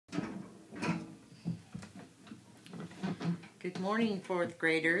Good morning, fourth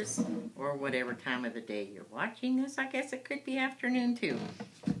graders, or whatever time of the day you're watching this. I guess it could be afternoon too,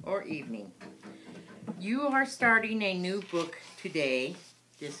 or evening. You are starting a new book today.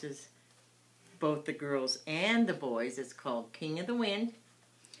 This is both the girls and the boys. It's called King of the Wind.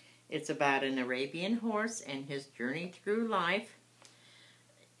 It's about an Arabian horse and his journey through life.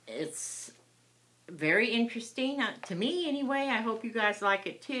 It's very interesting, to me anyway. I hope you guys like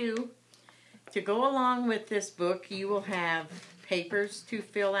it too. To go along with this book, you will have papers to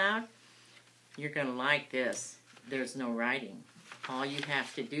fill out. You're going to like this. There's no writing. All you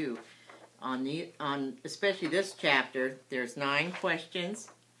have to do, on especially this chapter, there's 9 questions.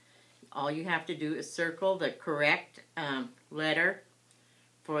 All you have to do is circle the correct letter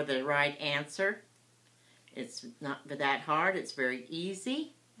for the right answer. It's not that hard. It's very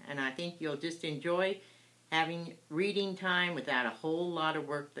easy. And I think you'll just enjoy having reading time without a whole lot of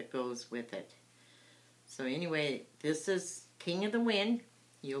work that goes with it. So anyway, this is King of the Wind.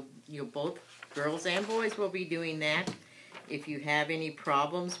 You'll both, girls and boys, will be doing that. If you have any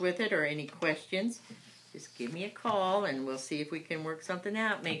problems with it or any questions, just give me a call and we'll see if we can work something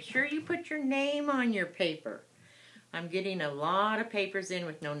out. Make sure you put your name on your paper. I'm getting a lot of papers in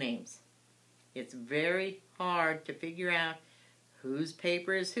with no names. It's very hard to figure out whose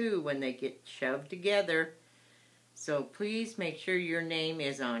paper is who when they get shoved together. So please make sure your name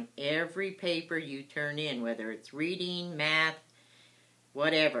is on every paper you turn in, whether it's reading, math,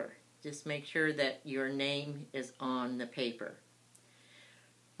 whatever. Just make sure that your name is on the paper.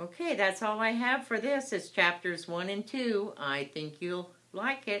 Okay, that's all I have for this. It's chapters 1 and 2. I think you'll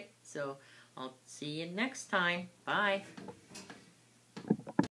like it. So I'll see you next time. Bye.